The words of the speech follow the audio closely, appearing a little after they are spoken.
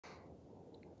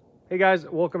Hey guys,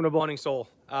 welcome to Bowhunting Soul.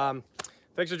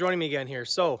 Thanks for joining me again here.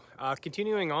 So,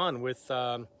 continuing on with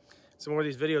some more of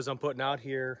these videos I'm putting out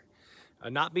here.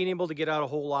 Not being able to get out a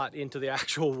whole lot into the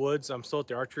actual woods. I'm still at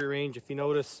the archery range. If you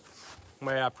notice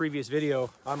my previous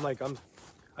video,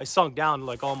 I sunk down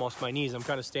like almost my knees. I'm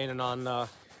kind of standing on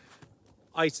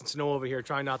ice and snow over here,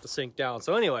 trying not to sink down.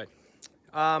 So anyway,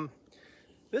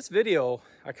 this video,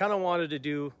 I kind of wanted to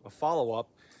do a follow-up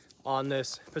on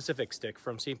this Pacific Styk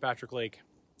from St. Patrick Lake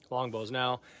longbows.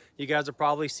 Now, you guys have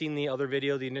probably seen the other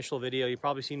video, the initial video. You've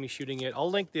probably seen me shooting it. I'll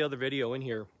link the other video in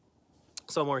here,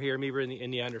 somewhere here, maybe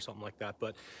in the end or something like that.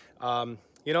 But,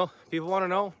 you know, people want to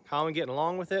know how I'm getting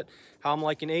along with it, how I'm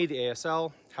liking the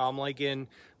ASL, how I'm liking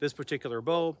this particular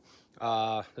bow.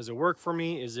 Does it work for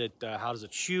me? Is it, how does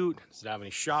it shoot? Does it have any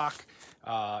shock?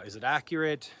 Is it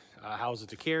accurate? How is it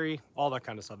to carry? All that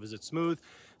kind of stuff. Is it smooth?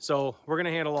 So we're going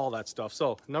to handle all that stuff.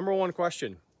 So number one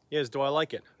question is, do I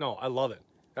like it? No, I love it.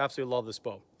 I absolutely love this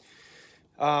bow.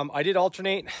 I did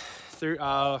alternate through,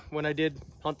 when I did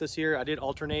hunt this year, I did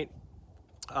alternate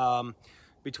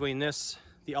between this,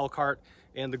 the Elkhart,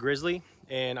 and the Grizzly.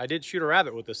 And I did shoot a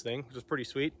rabbit with this thing, which was pretty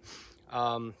sweet.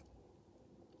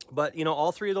 But, you know,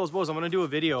 all three of those bows, I'm going to do a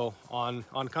video on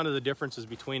kind of the differences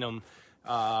between them.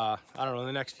 I don't know, in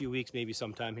the next few weeks, maybe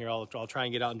sometime here, I'll try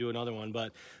and get out and do another one,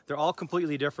 but they're all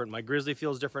completely different. My Grizzly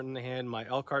feels different in the hand. My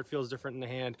Elkhart feels different in the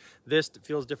hand. This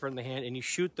feels different in the hand, and you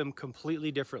shoot them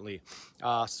completely differently.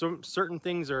 So certain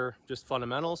things are just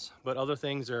fundamentals, but other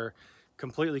things are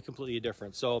completely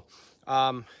different. So,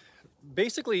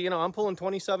 basically, you know, I'm pulling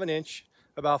 27-inch,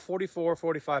 about 44,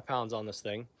 45 pounds on this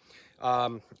thing.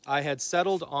 I had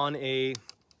settled on a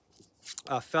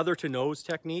feather to nose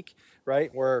technique,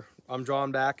 right, where I'm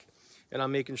drawing back and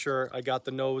I'm making sure I got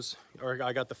the nose, or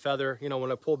I got the feather. You know,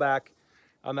 when I pull back,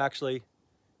 I'm actually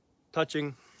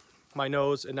touching my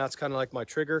nose, and that's kind of like my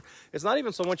trigger. It's not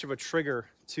even so much of a trigger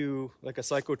to like a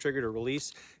psycho trigger to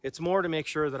release. It's more to make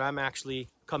sure that I'm actually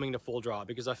coming to full draw,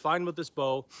 because I find with this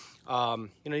bow, you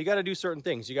know, you got to do certain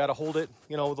things. You got to hold it,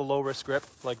 you know, with a low risk grip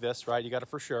like this, right? You got to,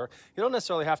 for sure. You don't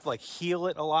necessarily have to like heel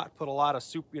it a lot, put a lot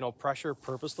of pressure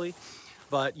purposely,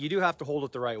 but you do have to hold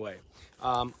it the right way.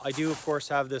 I do, of course,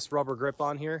 have this rubber grip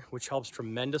on here, which helps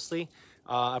tremendously.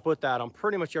 I put that on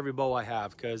pretty much every bow I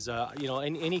have, because you know,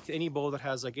 any bow that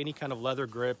has like any kind of leather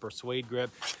grip or suede grip,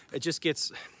 it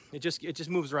just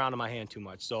moves around in my hand too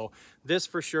much. So this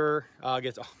for sure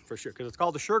gets, for sure, because it's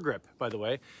called the Sure Grip, by the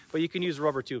way, but you can use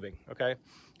rubber tubing. Okay,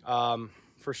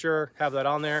 for sure, have that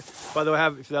on there. By the way, I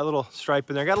have that little stripe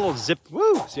in there. I got a little zip.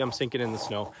 Woo! See, I'm sinking in the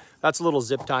snow. That's a little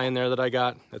zip tie in there that I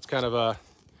got. It's kind of a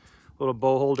little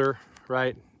bow holder,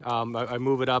 right? I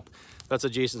move it up. That's a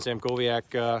Jason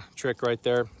Samkoviak trick right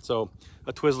there. So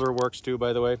a Twizzler works too,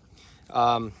 by the way.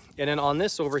 And then on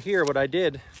this over here, what I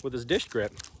did with this dish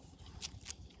grip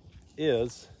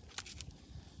is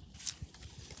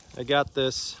I got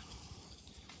this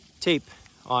tape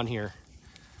on here.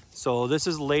 So this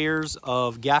is layers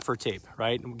of gaffer tape,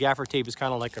 right? Gaffer tape is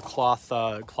kind of like a cloth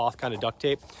kind of duct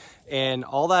tape. And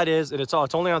all that is, and it's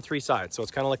only on 3 sides. So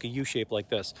it's kind of like a U shape like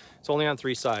this. It's only on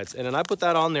 3 sides. And then I put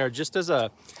that on there just as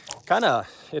a kind of,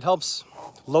 it helps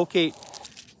locate,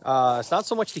 it's not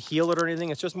so much to heel it or anything.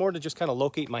 It's just more to just kind of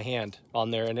locate my hand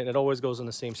on there. And it always goes in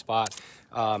the same spot.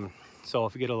 So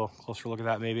if we get a little closer look at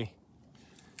that maybe,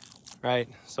 right?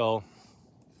 So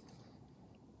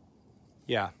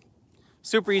yeah.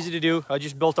 Super easy to do. I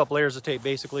just built up layers of tape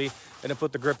basically, and then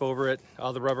put the grip over it,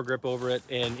 the rubber grip over it,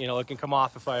 and you know, it can come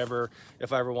off if I ever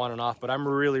want it off. But I'm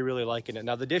really liking it.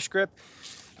 Now the dish grip,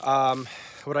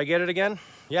 would I get it again?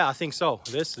 Yeah, I think so.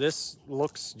 This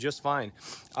looks just fine.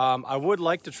 I would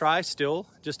like to try still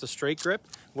just a straight grip,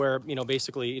 where, you know,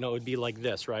 basically, you know, it would be like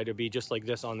this, right? It'd be just like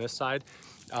this on this side.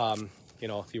 You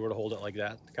know, if you were to hold it like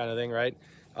that kind of thing, right?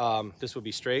 This would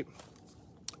be straight.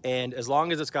 And as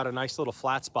long as it's got a nice little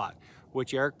flat spot,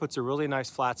 which Eric puts a really nice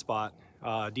flat spot,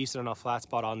 decent enough flat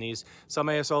spot on these. Some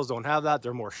ASLs don't have that.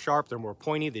 They're more sharp, they're more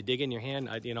pointy, they dig in your hand.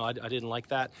 I didn't like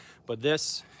that. But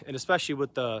this, and especially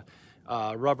with the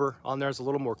rubber on there, it's a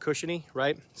little more cushiony,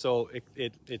 right? So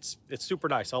it's super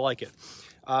nice. I like it.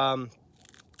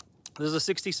 This is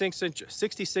a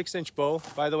 66-inch bow,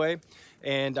 by the way,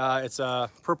 and it's a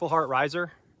Purple Heart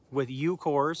riser with U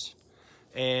cores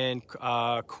and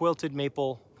quilted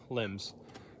maple limbs.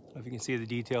 I don't know if you can see the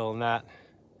detail in that.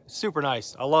 It's super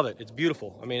nice. I love it. It's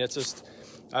beautiful. I mean, it's just,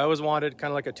 I always wanted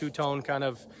kind of like a two-tone kind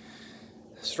of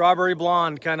strawberry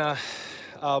blonde kind of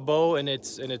bow, and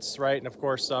it's right. And of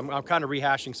course, I'm kind of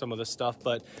rehashing some of this stuff,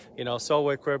 but you know,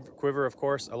 Selway quiver, of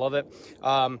course, I love it.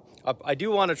 I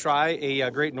do want to try a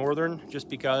Great Northern just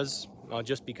because,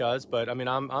 but I mean,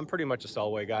 I'm pretty much a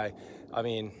Selway guy. I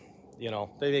mean, you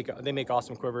know, they make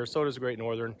awesome quivers. So does Great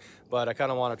Northern, but I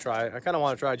kind of want to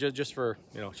try just for,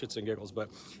 you know, shits and giggles. But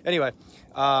anyway,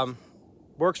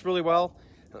 works really well.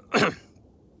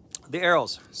 The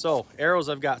arrows. So arrows,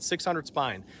 I've got 600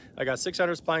 spine. I got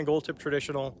 600 spine gold tip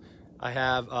traditional. I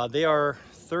have they are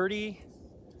 30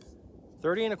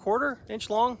 and a quarter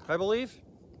inch long, I believe.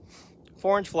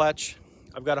 4-inch fletch.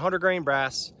 I've got 100 grain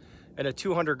brass and a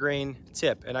 200 grain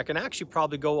tip, and I can actually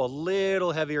probably go a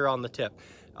little heavier on the tip.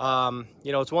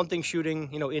 You know, it's one thing shooting,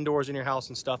 you know, indoors in your house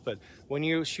and stuff, but when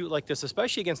you shoot like this,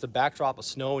 especially against the backdrop of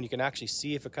snow, and you can actually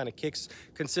see if it kind of kicks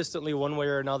consistently one way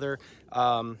or another,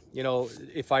 you know,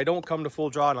 if I don't come to full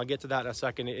draw, and I'll get to that in a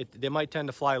second, they might tend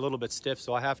to fly a little bit stiff,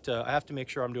 so I have to make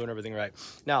sure I'm doing everything right.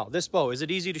 Now, this bow, is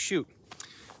it easy to shoot?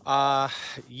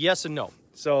 Yes and no.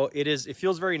 So it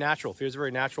feels very natural,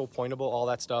 pointable, all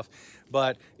that stuff.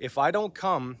 But if I don't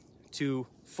come to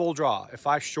full draw, if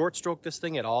I short stroke this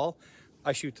thing at all,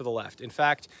 I shoot to the left. In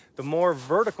fact, the more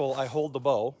vertical I hold the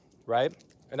bow, right?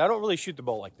 And I don't really shoot the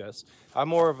bow like this. I'm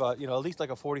more of a, you know, at least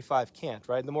like a 45 cant,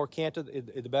 right? The more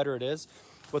canted, the better it is.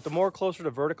 But the more closer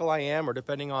to vertical I am, or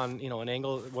depending on, you know, an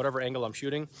angle, whatever angle I'm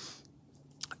shooting,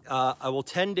 I will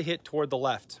tend to hit toward the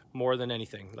left more than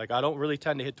anything. Like, I don't really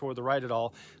tend to hit toward the right at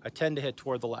all. I tend to hit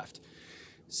toward the left.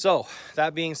 So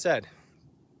that being said,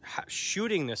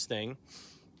 shooting this thing,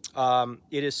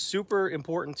 it is super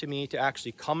important to me to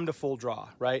actually come to full draw,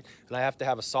 right? And I have to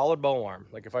have a solid bow arm.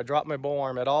 Like, if I drop my bow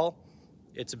arm at all,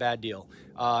 it's a bad deal.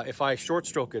 If I short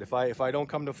stroke it, if I don't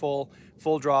come to full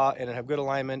draw and have good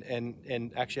alignment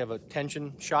and actually have a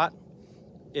tension shot,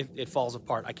 it falls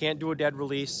apart. I can't do a dead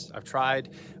release. I've tried,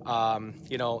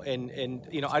 you know, and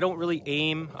you know, I don't really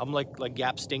aim. I'm like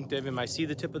gap stinctive, and I see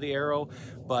the tip of the arrow,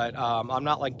 but I'm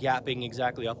not like gapping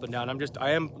exactly up and down.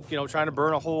 I am, you know, trying to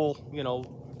burn a hole, you know,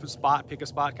 pick a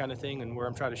spot kind of thing, and where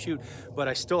I'm trying to shoot, but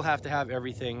I still have to have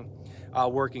everything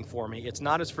working for me. It's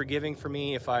not as forgiving for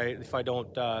me if I don't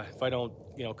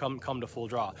you know, come to full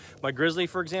draw. My Grizzly,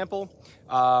 for example,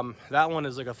 that one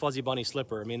is like a fuzzy bunny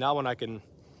slipper. I mean, that one I can,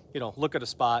 you know, look at a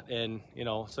spot and, you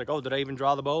know, it's like, oh, did I even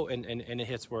draw the bow? And it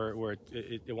hits where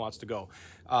it wants to go.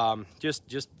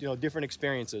 Just, you know, different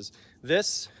experiences.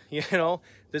 This, you know,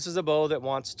 this is a bow that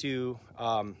wants to,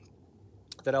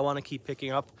 that I want to keep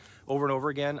picking up over and over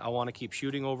again. I want to keep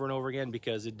shooting over and over again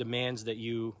because it demands that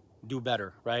you do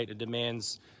better, right? It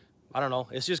demands, I don't know,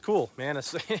 it's just cool, man.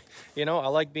 It's, you know, I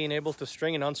like being able to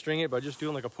string and unstring it by just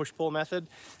doing like a push-pull method.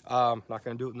 I'm not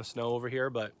going to do it in the snow over here,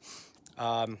 but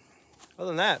other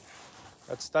than that,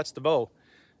 that's the bow.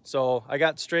 So I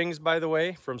got strings, by the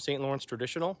way, from St. Lawrence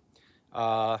Traditional.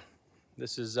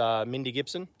 This is Mindy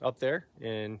Gibson up there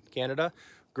in Canada.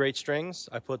 Great strings.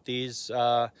 I put these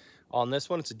on this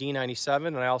one. It's a D97,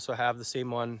 and I also have the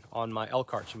same one on my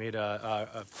Elkhart. She made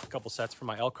a couple sets for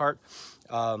my Elkhart.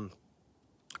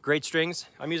 Great strings.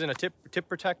 I'm using a tip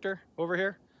protector over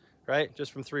here, right?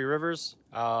 Just from Three Rivers.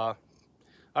 I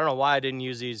don't know why I didn't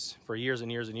use these for years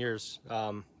and years and years.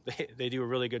 They do a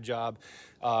really good job,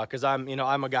 because I'm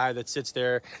a guy that sits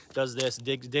there, does this,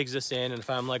 digs this in, and if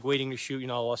I'm like waiting to shoot, you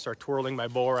know, I'll start twirling my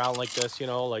bow around like this, you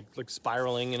know, like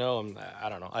spiraling, you know, and I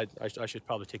don't know. I should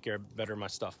probably take care better of my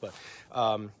stuff, but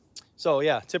so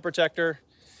yeah, tip protector.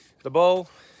 The bow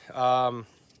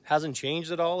hasn't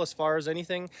changed at all as far as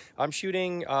anything. I'm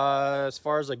shooting as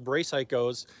far as like brace height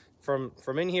goes, from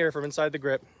in here, from inside the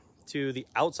grip to the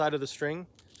outside of the string.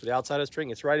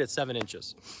 It's right at 7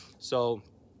 inches. So,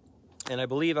 and I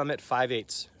believe I'm at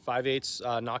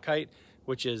 5/8 knock height,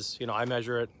 which is, you know, I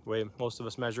measure it the way most of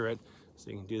us measure it.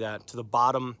 So you can do that to the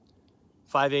bottom,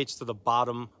 5/8 to the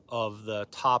bottom of the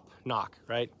top knock,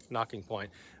 right? Knocking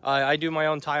point. I do my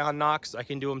own tie-on knocks. I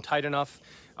can do them tight enough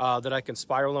that I can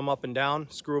spiral them up and down,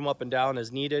 screw them up and down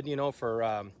as needed, you know,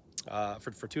 for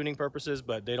tuning purposes,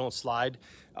 but they don't slide.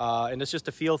 And it's just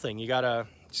a feel thing. You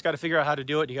just gotta figure out how to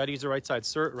do it. You gotta use the right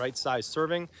size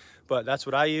serving, but that's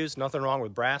what I use. Nothing wrong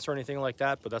with brass or anything like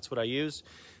that, but that's what I use.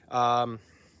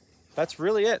 That's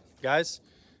really it, guys.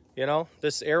 You know,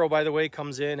 this arrow, by the way,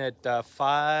 comes in at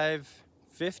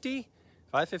 550,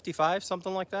 555,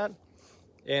 something like that.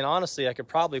 And honestly, I could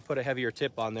probably put a heavier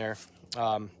tip on there.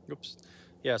 Oops.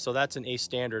 Yeah, so that's an Ace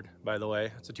Standard, by the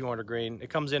way. It's a 200 grain. It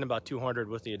comes in about 200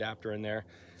 with the adapter in there.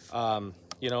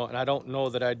 You know, and I don't know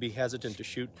that I'd be hesitant to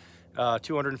shoot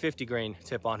 250 grain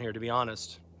tip on here, to be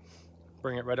honest.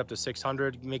 Bring it right up to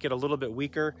 600, make it a little bit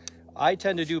weaker. I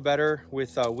tend to do better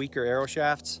with weaker arrow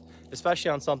shafts, especially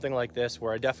on something like this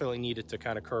where I definitely need it to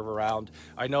kind of curve around.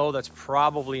 I know that's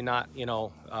probably not, you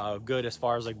know, good as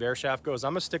far as like bear shaft goes.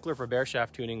 I'm a stickler for bear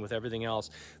shaft tuning with everything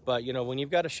else, but you know, when you've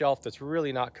got a shelf that's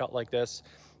really not cut like this,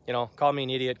 you know, call me an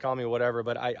idiot, call me whatever,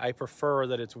 but I prefer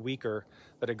that it's weaker,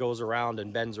 that it goes around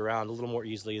and bends around a little more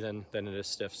easily than it is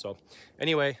stiff. So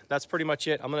anyway, that's pretty much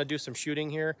it. I'm gonna do some shooting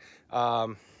here.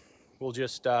 We'll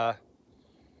just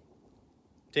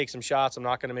take some shots. I'm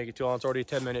not gonna make it too long. It's already a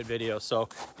 10-minute video, so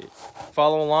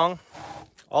follow along.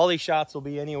 All these shots will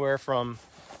be anywhere from,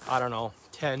 I don't know,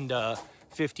 10 to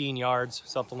 15 yards,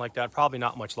 something like that. Probably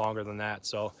not much longer than that.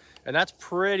 So, and that's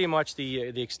pretty much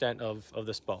the extent of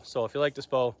this bow. So if you like this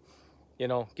bow, you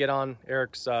know, get on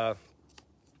Eric's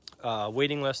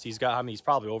waiting list. He's got, I mean, he's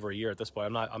probably over a year at this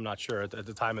point. I'm not sure at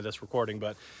the time of this recording,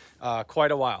 but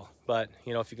quite a while. But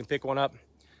you know, if you can pick one up,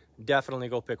 definitely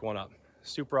go pick one up.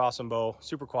 Super awesome bow,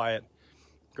 super quiet,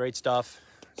 great stuff.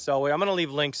 So I'm gonna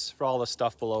leave links for all this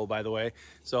stuff below, by the way.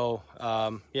 So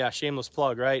yeah, shameless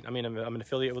plug, right? I mean, I'm an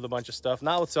affiliate with a bunch of stuff,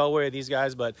 not with Selway, these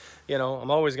guys, but you know,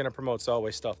 I'm always gonna promote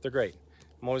Selway stuff. They're great.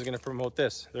 I'm always gonna promote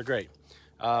this. They're great.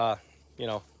 You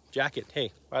know, jacket.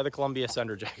 Hey, buy the Columbia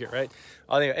Sender jacket, right?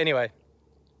 Anyway,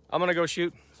 I'm gonna go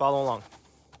shoot. Follow along.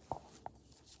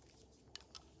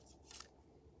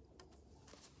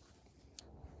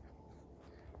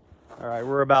 All right,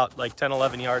 we're about like 10,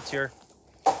 11 yards here.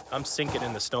 I'm sinking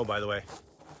in the snow, by the way.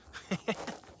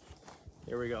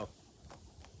 Here we go.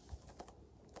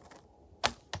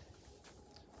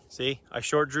 See, I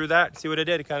short drew that. See what I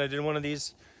did? I kind of did one of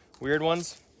these weird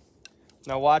ones.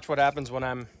 Now watch what happens when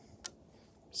I'm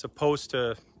supposed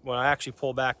to, when I actually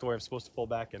pull back the way I'm supposed to pull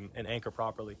back and anchor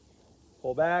properly.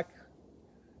 Pull back,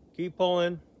 keep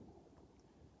pulling,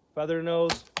 feather the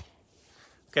nose.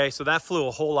 Okay, so that flew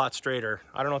a whole lot straighter.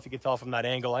 I don't know if you can tell from that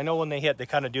angle. I know when they hit, they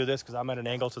kind of do this because I'm at an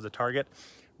angle to the target,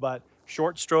 but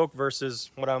short stroke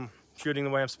versus what I'm shooting the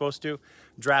way I'm supposed to,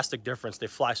 drastic difference. They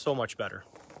fly so much better.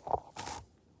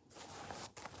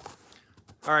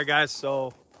 All right, guys,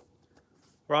 so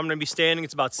where I'm gonna be standing,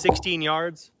 it's about 16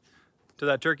 yards to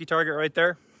that turkey target right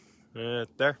there. There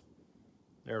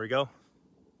we go.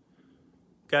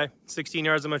 Okay, 16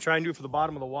 yards I'm gonna try and do for the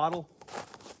bottom of the wattle.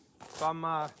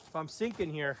 If I'm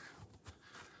sinking here,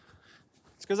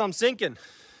 it's because I'm sinking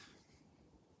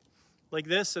like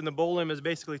this, and the bow limb is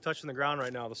basically touching the ground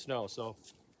right now, the snow. So,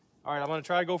 all right, I'm gonna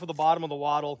try to go for the bottom of the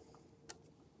wattle.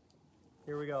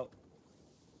 Here we go.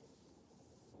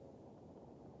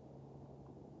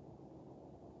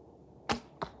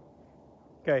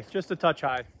 Okay, just a touch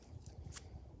high.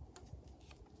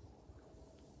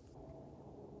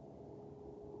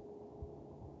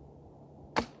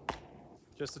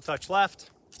 Just a touch left.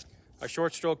 I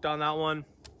short stroked on that one.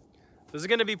 This is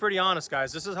gonna be pretty honest,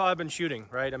 guys. This is how I've been shooting,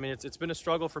 right? I mean, it's been a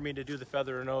struggle for me to do the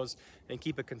feather or nose and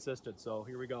keep it consistent. So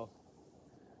here we go.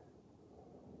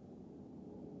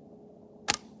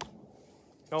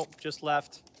 Nope, just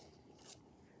left.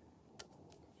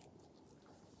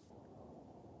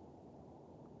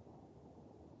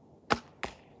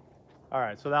 All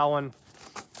right, so that one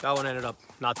ended up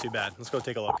not too bad. Let's go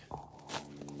take a look.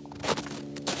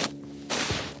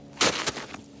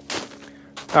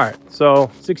 All right,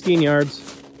 so 16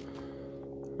 yards,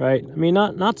 right? I mean,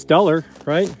 not stellar,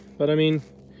 right? But I mean,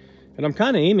 and I'm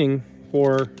kind of aiming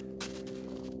for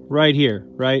right here,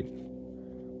 right?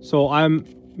 So I'm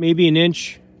maybe an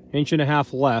inch and a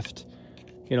half left,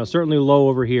 you know, certainly low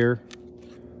over here,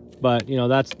 but you know,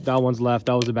 that one's left.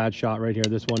 That was a bad shot right here,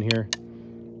 this one here.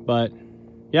 But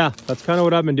yeah, that's kind of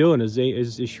what I've been doing is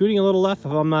shooting a little left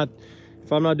if I'm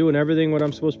not doing everything what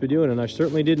I'm supposed to be doing, and I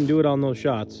certainly didn't do it on those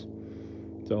shots.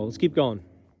 So let's keep going.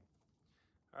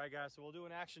 All right, guys, so we'll do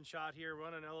an action shot here. We're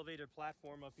on an elevated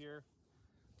platform up here.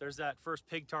 There's that first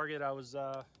pig target I was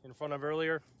in front of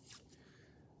earlier.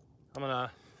 I'm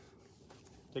gonna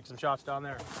take some shots down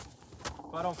there.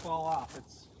 If I don't fall off,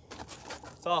 it's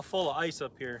all full of ice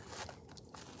up here.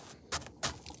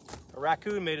 A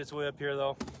raccoon made its way up here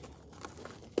though.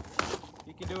 If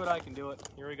you can do it, I can do it.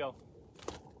 Here we go.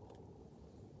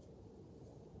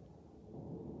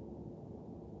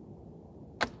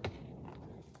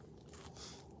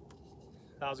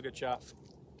 That was a good shot.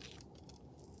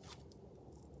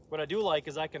 What I do like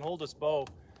is I can hold this bow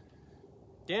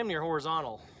damn near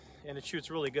horizontal and it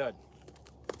shoots really good.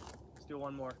 Let's do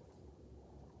one more.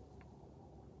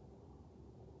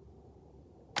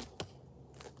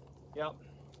 Yep.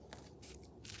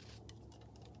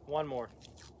 One more.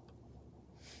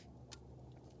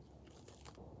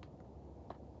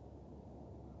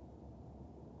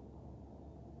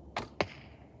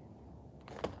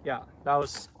 Yeah, that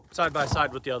was side by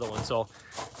side with the other one. So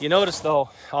you notice though,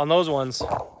 on those ones,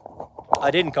 I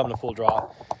didn't come to full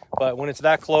draw. But when it's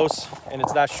that close and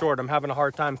it's that short, I'm having a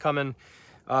hard time coming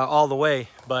all the way.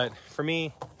 But for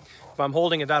me, if I'm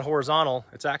holding it that horizontal,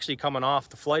 it's actually coming off.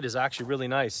 The flight is actually really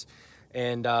nice.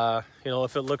 And you know,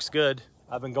 if it looks good,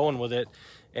 I've been going with it,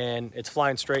 and it's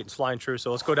flying straight, it's flying true.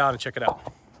 So let's go down and check it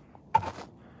out.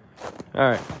 All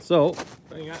right, so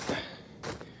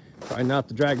try not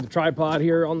to drag the tripod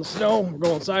here on the snow. We're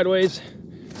going sideways.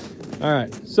 All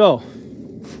right, so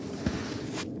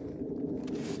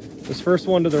this first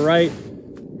one to the right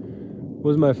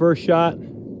was my first shot,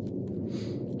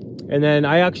 and then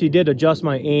I actually did adjust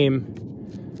my aim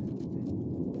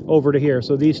over to here.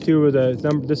 So these two were the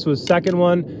number. This was second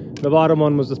one, the bottom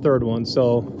one was the third one.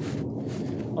 So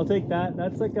I'll take that.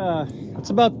 That's like it's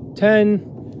about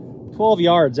 10-12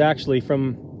 yards actually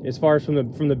from, as far as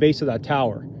from the base of that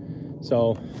tower,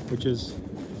 so which is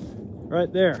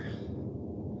right there.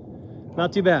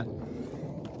 Not too bad.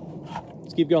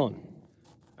 Let's keep going.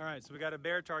 All right, so we got a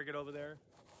bear target over there.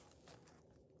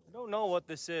 I don't know what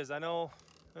this is. I know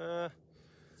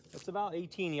it's about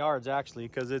 18 yards actually,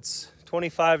 because it's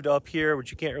 25 to up here,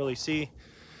 which you can't really see,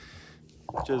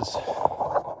 which is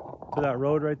to that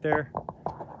road right there,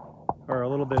 or a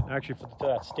little bit actually to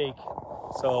that stake.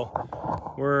 So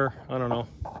we're, I don't know,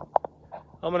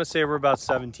 I'm gonna say we're about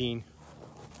 17.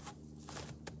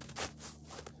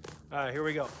 All right, here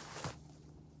we go.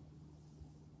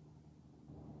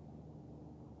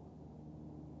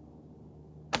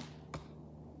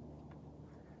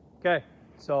 Okay,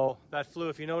 so that flew,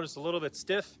 if you notice, a little bit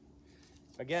stiff.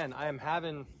 Again, I am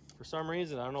having, for some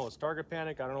reason, I don't know, it's target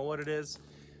panic, I don't know what it is,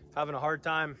 having a hard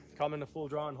time coming to full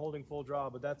draw and holding full draw,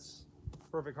 but that's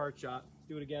perfect heart shot.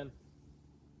 Do it again.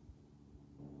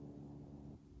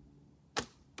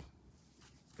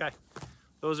 Okay,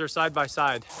 those are side by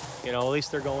side. You know, at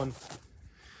least they're going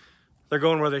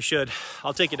where they should.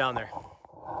 I'll take you down there.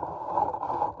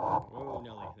 Oh,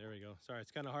 Nelly, there we go. Sorry,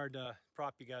 it's kind of hard to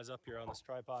prop you guys up here on this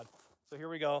tripod. So here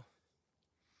we go.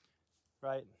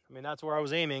 Right, I mean, that's where I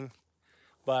was aiming,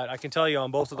 but I can tell you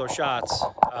on both of those shots,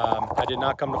 I did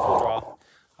not come to full draw.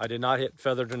 I did not hit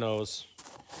feather to nose.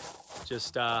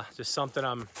 Just something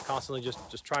I'm constantly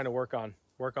just trying to work on.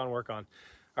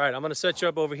 All right, I'm gonna set you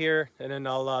up over here, and then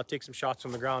I'll take some shots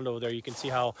from the ground over there. You can see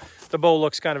how the bow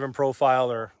looks kind of in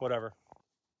profile or whatever.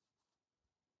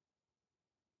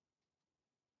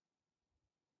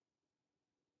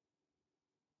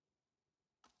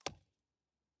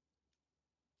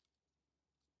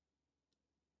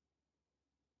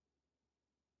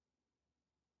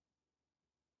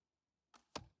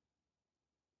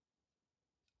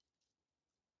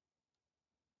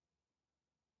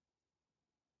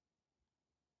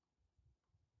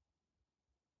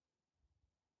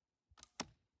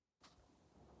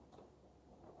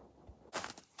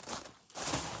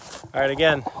 All right,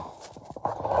 again.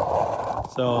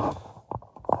 So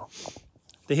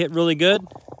they hit really good,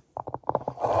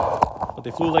 but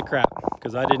they flew like crap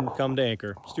because I didn't come to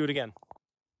anchor. Let's do it again.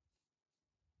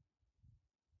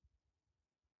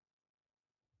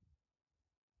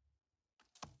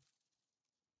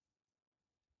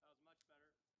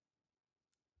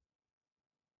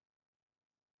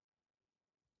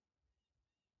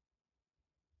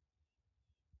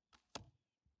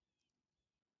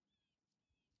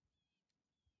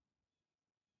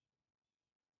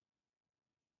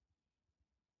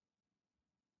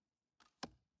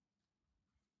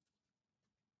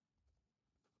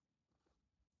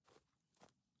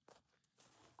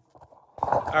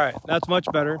 All right, that's much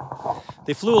better.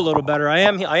 They flew a little better. I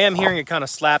am hearing it kind of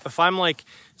slap. If I'm like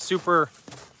super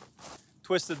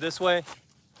twisted this way,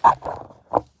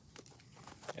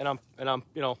 and I'm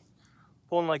you know,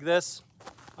 pulling like this,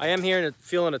 I am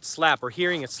feeling it slap, or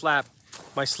hearing it slap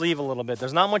my sleeve a little bit.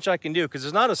 There's not much I can do because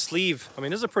there's not a sleeve. I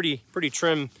mean, this is a pretty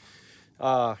trim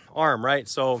arm, right?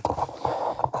 So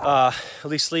at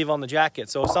least sleeve on the jacket.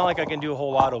 So it's not like I can do a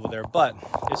whole lot over there, but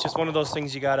it's just one of those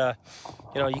things you gotta,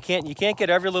 you know, you can't get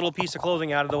every little piece of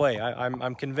clothing out of the way.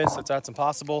 I'm convinced that that's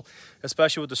impossible,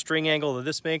 especially with the string angle that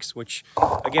this makes, which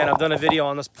again, I've done a video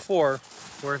on this before,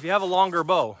 where if you have a longer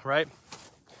bow, right,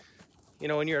 you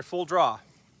know, when you're at full draw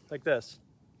like this,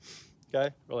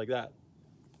 okay, or like that,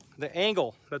 the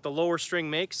angle that the lower string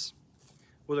makes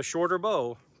with a shorter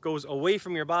bow goes away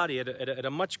from your body at a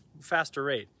much faster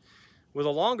rate. With a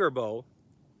longer bow,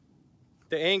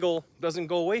 the angle doesn't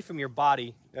go away from your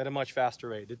body at a much faster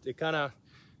rate. It kind of,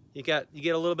 you get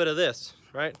a little bit of this,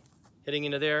 right? Hitting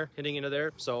into there.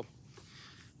 So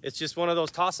it's just one of those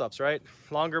toss-ups, right?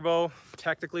 Longer bow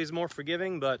technically is more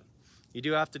forgiving, but you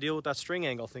do have to deal with that string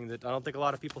angle thing that I don't think a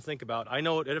lot of people think about. I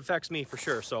know it affects me for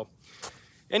sure. So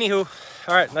anywho,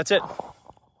 all right, that's it.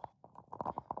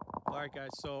 All right, guys,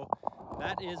 so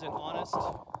that is an honest,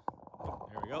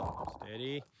 there we go,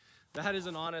 steady. That is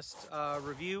an honest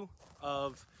review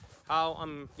of how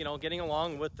I'm, you know, getting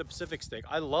along with the Pacific Styk.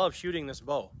 I love shooting this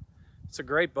bow. it's a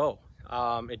great bow.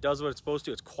 It does what it's supposed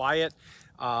to. It's quiet.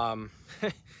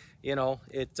 You know,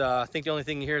 I think the only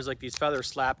thing here is like these feathers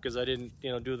slap because I didn't, you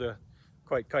know, do the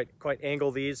quite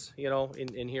angle these, you know,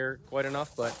 in here quite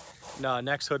enough. But no,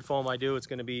 next hood foam I'm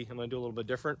gonna do a little bit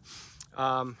different.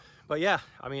 But yeah,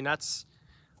 I mean, that's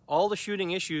all the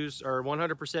shooting issues are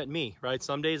 100% me, right?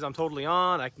 Some days I'm totally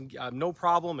on, I have no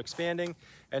problem expanding,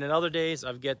 and then other days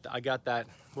I got that,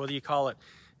 what do you call it?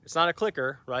 It's not a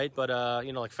clicker, right? But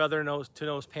you know, like feather nose to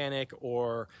nose panic,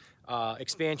 or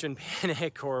expansion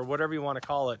panic, or whatever you want to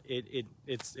call it.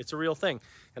 It's a real thing,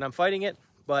 and I'm fighting it.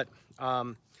 But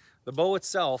the bow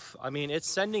itself, I mean, it's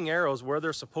sending arrows where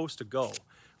they're supposed to go,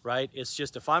 right? It's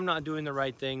just if I'm not doing the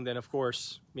right thing, then of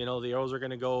course, you know, the arrows are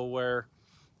going to go where,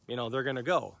 you know, they're going to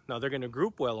go. Now they're going to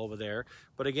group well over there,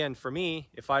 but again, for me,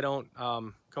 if I don't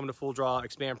come to full draw,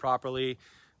 expand properly,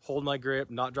 hold my grip,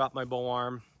 not drop my bow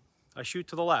arm, I shoot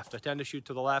to the left. I tend to shoot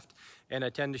to the left, and I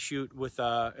tend to shoot with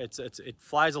it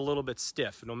flies a little bit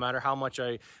stiff, no matter how much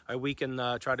I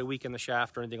try to weaken the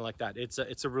shaft or anything like that.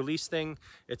 It's a release thing.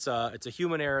 It's a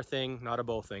human error thing, not a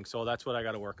bow thing. So that's what I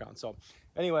got to work on. So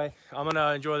anyway, I'm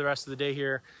gonna enjoy the rest of the day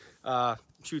here.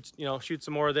 Shoot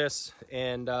some more of this,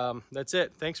 and that's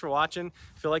it. Thanks for watching.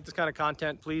 If you like this kind of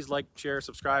content, please like, share,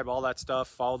 subscribe, all that stuff.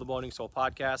 Follow the Bowhunting Soul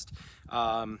podcast.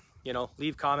 You know,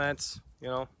 leave comments,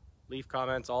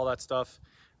 all that stuff.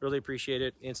 Really appreciate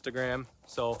it. Instagram.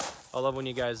 So I love when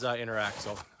you guys interact.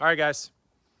 So all right, guys,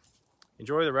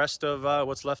 enjoy the rest of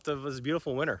what's left of this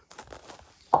beautiful winter.